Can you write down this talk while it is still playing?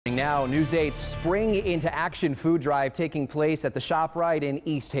Now, News 8's Spring into Action food drive taking place at the ShopRite in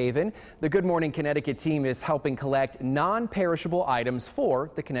East Haven. The Good Morning Connecticut team is helping collect non-perishable items for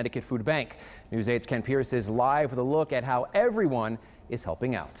the Connecticut Food Bank. News 8's Kent Pierce is live with a look at how everyone is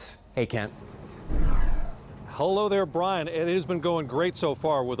helping out. Hey, Kent. Hello there, Brian. It has been going great so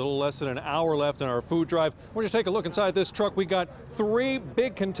far with a little less than an hour left in our food drive. We'll just take a look inside this truck. We got 3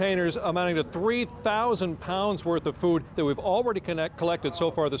 big containers amounting to 3,000 pounds worth of food that we've already collected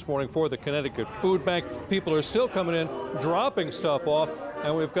so far this morning for the Connecticut Food Bank. People are still coming in, dropping stuff off,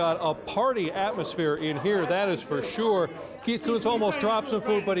 and we've got a party atmosphere in here, that is for sure. Keith Kuntz almost dropped some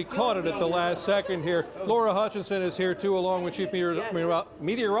food, but he caught it at the last second here. Laura Hutchinson is here, too, along with Chief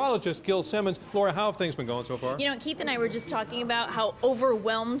Meteorologist Gil Simmons. Laura, how have things been going so far? You know, Keith and I were just talking about how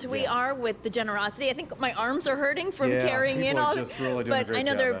overwhelmed we are with the generosity. I think my arms are hurting from carrying in all. Really but I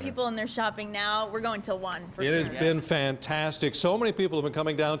know there are people in there shopping now. We're going till 1 for sure. It has been fantastic. So many people have been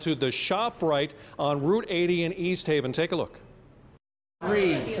coming down to the ShopRite on Route 80 in East Haven. Take a look.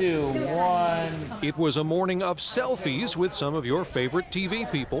 3, 2, 1. It was a morning of selfies with some of your favorite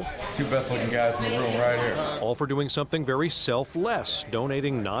TV people. 2 best-looking guys in the room right here. All for doing something very selfless,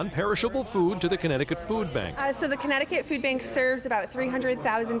 donating non-perishable food to the Connecticut Food Bank. So the Connecticut Food Bank serves about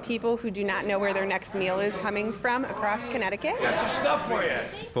 300,000 people who do not know where their next meal is coming from across Connecticut. Got some stuff for you.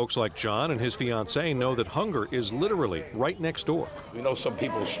 Folks like John and his fiancée know that hunger is literally right next door. We know some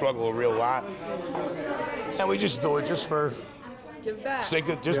people struggle a real lot, and we just do it just for Give back. to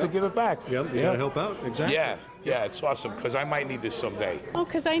give it back. You gotta help out, exactly. Yeah, it's awesome, because I might need this someday. Oh,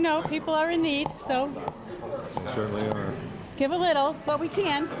 because I know people are in need, so Certainly are. give a little, but we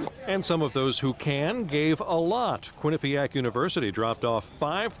can. And some of those who can gave a lot. Quinnipiac University dropped off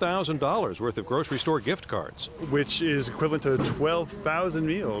 $5,000 worth of grocery store gift cards. Which is equivalent to 12,000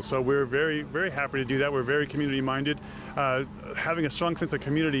 meals. So we're very, very happy to do that. We're very community-minded. Having a strong sense of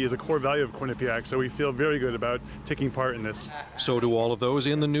community is a core value of Quinnipiac, so we feel very good about taking part in this. So do all of those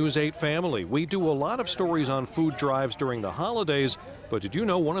in the News 8 family. We do a lot of stories on food drives during the holidays, but did you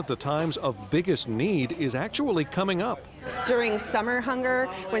know one of the times of biggest need is actually coming up? During summer hunger,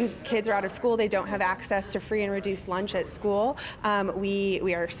 when kids are out of school, they don't have access to free and reduced lunch at school.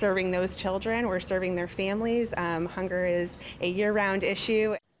 We are serving those children. We're serving their families. Hunger is a year-round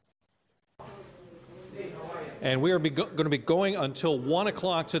issue. And we are going to be going until 1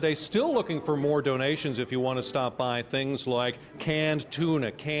 o'clock today, still looking for more donations if you want to stop by. Things like canned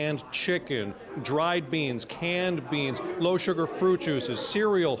tuna, canned chicken, dried beans, canned beans, low-sugar fruit juices,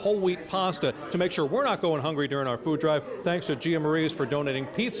 cereal, whole wheat pasta, to make sure we're not going hungry during our food drive. Thanks to Gia Marie's for donating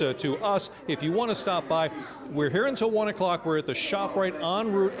pizza to us. If you want to stop by, we're here until 1 o'clock. We're at the ShopRite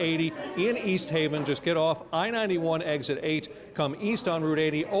on Route 80 in East Haven. Just get off I-91 exit 8, come east on Route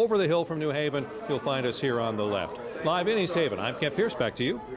 80, over the hill from New Haven. You'll find us here on the left. Live in East Haven, I'm Kent Pierce. Back to you.